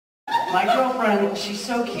My girlfriend, she's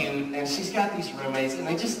so cute, and she's got these roommates, and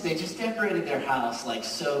they just decorated their house like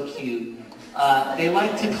so cute. They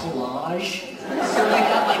like to collage, so they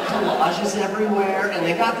got like collages everywhere, and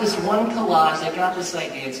they got this one collage, they got this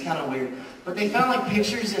idea, it's kind of weird, but they found like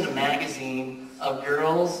pictures in a magazine of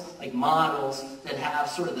girls, like models, that have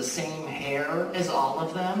sort of the same hair as all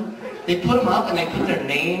of them. They put them up and they put their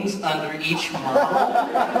names under each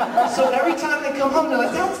model. So every time they come home, they're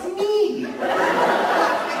like, that's me!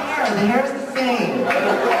 The hair's the same.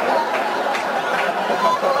 Like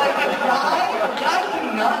a guy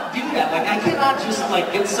cannot do that. Like I cannot just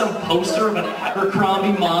like get some poster of an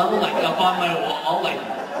Abercrombie model like up on my wall, like,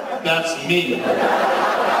 that's me. No,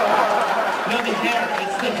 the hair,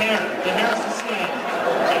 it's the hair. The hair's the same.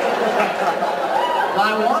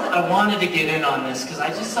 Well, I wanted to get in on this because I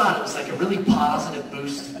just thought it was like a really positive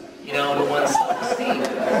boost, you know, to one's self-esteem.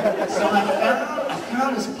 So I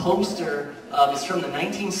found this poster. It's from the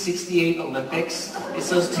 1968 Olympics. It's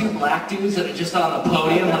those two black dudes that are just on the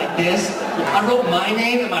podium like this. I wrote my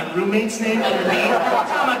name and my roommate's name underneath. Every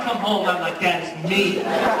time I come home, I'm like, that is me.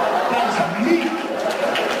 That is me.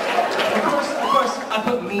 Of course, I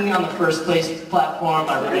put me on the first place platform.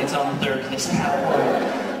 My roommate's on the third place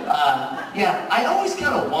platform. Yeah, I always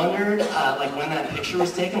kind of wondered, like when that picture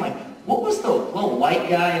was taken, like, what was the little white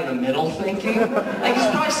guy in the middle thinking? Like, he's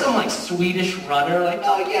probably some, like, Swedish runner, like,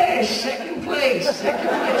 oh yeah, second place.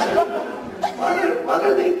 What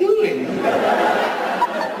are they doing?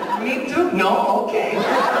 Me too? No? Okay.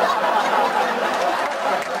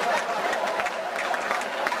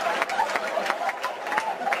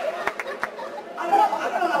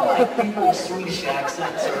 People with Swedish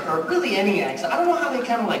accents, or really any accent, I don't know how they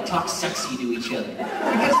kind of like talk sexy to each other.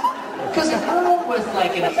 Because a girl with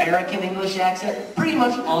like an American English accent, pretty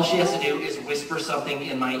much all she has to do is whisper something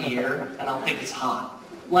in my ear, and I'll think it's hot.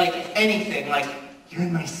 Like anything, like, you're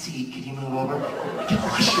in my seat, can you move over?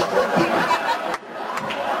 Gosh.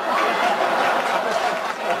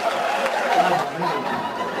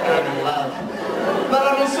 I'm in love. But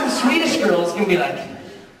I mean, some Swedish girls can be like,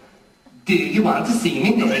 do you want to see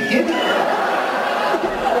me naked? No!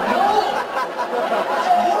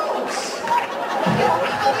 Gross!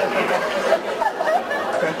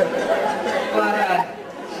 But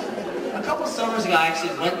a couple summers ago I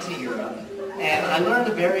actually went to Europe, and I learned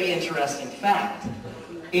a very interesting fact.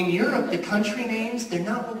 In Europe, the country names, they're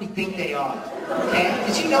not what we think they are. Okay?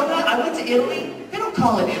 Did you know that? I went to Italy, they don't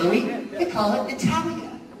call it Italy, they call it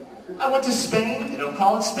Italia. I went to Spain, they don't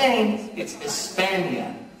call it Spain, it's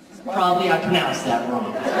España. Probably I pronounced that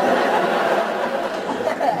wrong.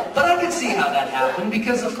 But I could see how that happened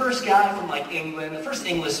because the first guy from like England, the first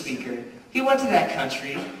English speaker, he went to that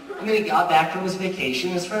country and then he got back from his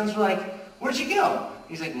vacation. His friends were like, where'd you go?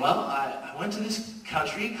 He's like, well, I went to this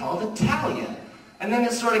country called Italia. And then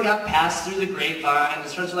it sort of got passed through the grapevine.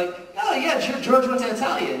 His friends were like, oh yeah, George went to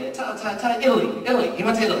Italia, Italy. He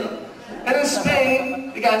went to Italy. And in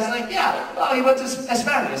Spain, the guy's like, yeah, oh, he went to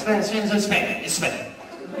Spain. It's Spain.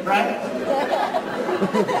 Right?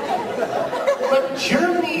 But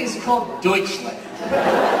Germany is called Deutschland.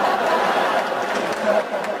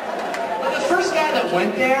 But the first guy that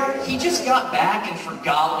went there, he just got back and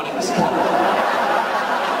forgot what it was called.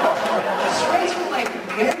 His friends were like,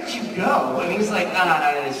 where did you go? And he's like,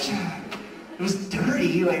 it was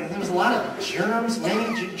dirty, like there was a lot of germs,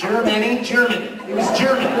 Germany. It was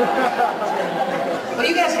Germany. But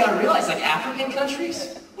you guys gotta realize, like African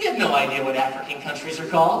countries, we have no idea what African countries are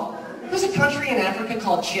called. There's a country in Africa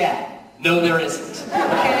called Chad. No, there isn't.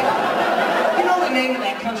 Okay? You know the name of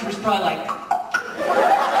that country is probably like...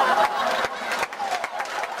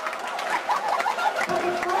 But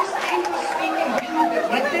the first English-speaking dude that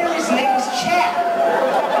went there, his name was Chad.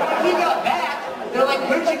 And when he got back, they're like,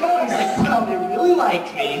 where'd you go? And he's like, well, they really like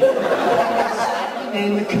me. And they decided to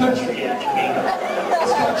name the country after me.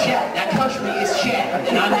 It's called Chad. That country is Chad,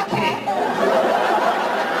 and I'm the king.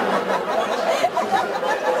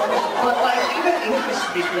 But like, even English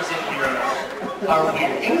speakers in Europe are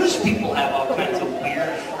weird. English people have all kinds of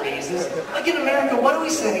weird phrases. Like in America, what do we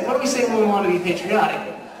say? What do we say when we want to be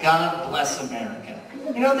patriotic? God bless America.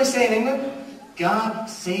 You know what they say in England? God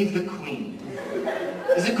save the Queen.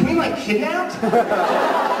 Is the Queen like kidnapped?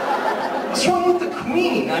 What's wrong with the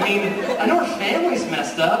Queen? I mean, I know her family's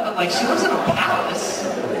messed up, but like she lives in a palace.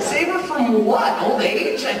 Save her from what? Old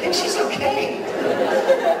age? I think she's okay.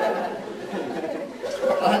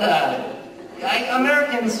 But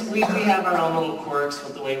Americans, we have our own little quirks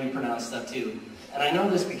with the way we pronounce stuff too. And I know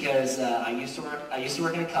this because I used to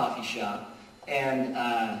work in a coffee shop, and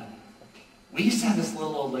we used to have this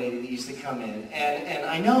little old lady that used to come in, and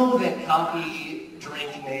I know that coffee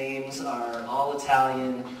drink names are all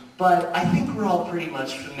Italian, but I think we're all pretty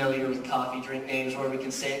much familiar with coffee drink names where we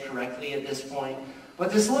can say it correctly at this point.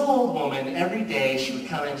 But this little old woman, every day she would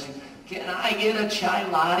come in and she'd, can I get a chai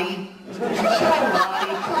latte? Chai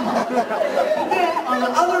latte, come on. But then on the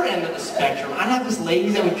other end of the spectrum, I'd have this lady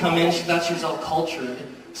that would come in, she thought she was all cultured,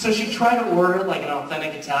 so she'd try to order it like an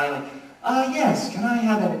authentic Italian, like, yes, can I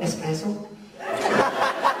have an espresso?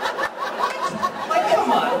 Like,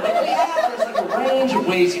 come on, like, there's like a range of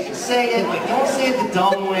ways you can say it, like, don't say it the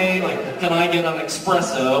dumb way, like, can I get an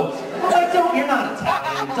espresso? Like, don't, you're not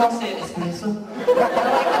Italian, don't say it espresso. Like,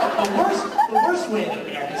 the worst way that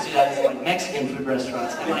Americans do that is like Mexican food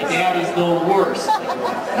restaurants, and my dad is the worst.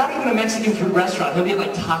 Like, not even a Mexican food restaurant, he'll be at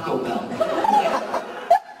like Taco Bell.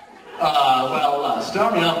 Well,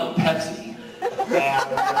 start me off with Pepsi.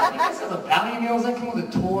 And, you guys have a value meals that come with a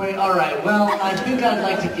toy? Alright, well, I think I'd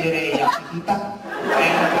like to get a chiquita.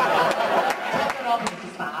 And, top it off with a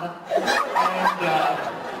tostada.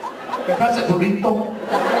 And, perhaps a burrito.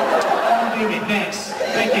 Thanks.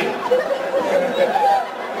 Thank you.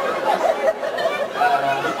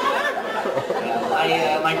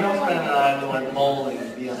 My girlfriend and I went bowling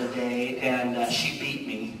the other day, and she beat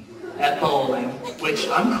me at bowling, which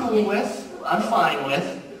I'm cool with, I'm fine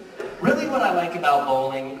with. Really what I like about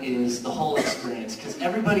bowling is the whole experience, because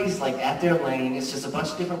everybody's like at their lane, it's just a bunch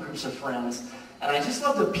of different groups of friends, and I just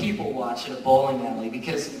love the people watch at a bowling alley,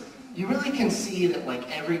 because you really can see that like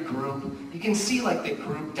every group, you can see like the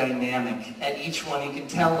group dynamic at each one, you can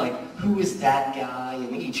tell like who is that guy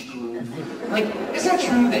in each group. Like, isn't it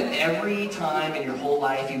true that every time in your whole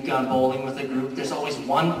life you've gone bowling with a group, there's always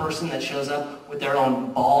one person that shows up with their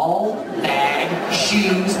own ball, bag,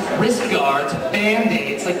 shoes, wrist guards,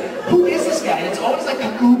 band-aids, like who is this guy? And it's always like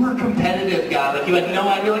an uber competitive guy, like you had no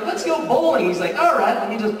idea, like let's go bowling. He's like, alright, let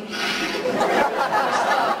me just...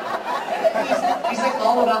 He's like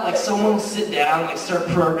all about like someone will sit down, like start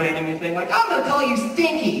programming anything, like I'm gonna call you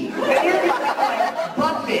Stinky, and you're gonna be like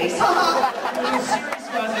butt face, and the serious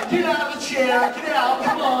guy's like, get out of the chair, get out,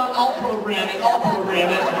 come on, I'll program it, and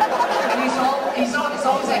it's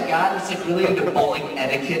always that guy that's like really into bowling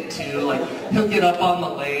etiquette too, like he'll get up on the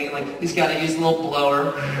lane, like he's gotta use a little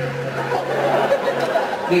blower,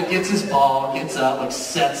 he gets his ball, gets up, like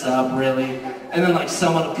sets up really. And then like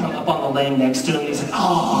someone will come up on the lane next to him and he's like,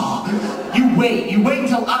 oh, you wait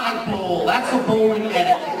until I bowl. That's the bowling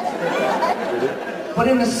etiquette. But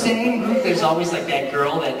in the same group, there's always like that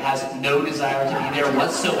girl that has no desire to be there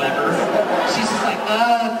whatsoever. She's just like,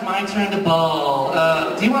 it's my turn to bowl.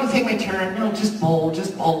 Do you want to take my turn? No, just bowl,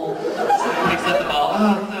 just bowl. So he picks up the ball.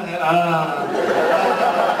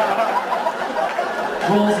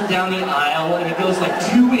 Rolls it down the aisle, and it goes like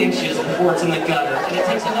 2 inches before it's in the gutter, and it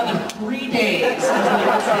takes another 3 days until it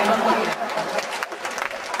gets down here.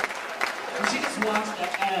 And she just watched that,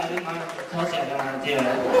 I didn't mind her touch that, I don't want to do it.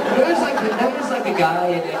 Then there's like a guy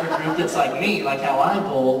in every group that's like me, like how I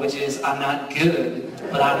bowl, which is, I'm not good,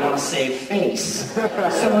 but I want to save face.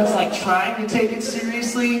 So it's like trying to take it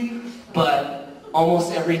seriously, but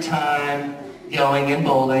almost every time going and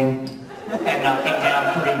bowling and knocking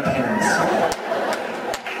down 3 pins.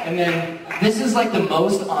 And then, this is like the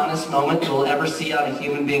most honest moment you'll ever see on a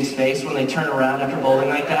human being's face when they turn around after bowling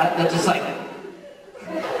like that. They're just like...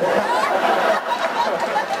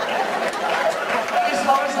 There's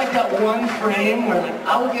always like that one frame where like,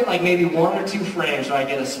 I will get like maybe 1 or 2 frames where I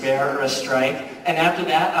get a spare or a strike, and after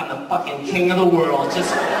that, I'm the fucking king of the world.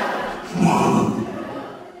 Just...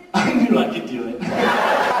 I knew I could do it.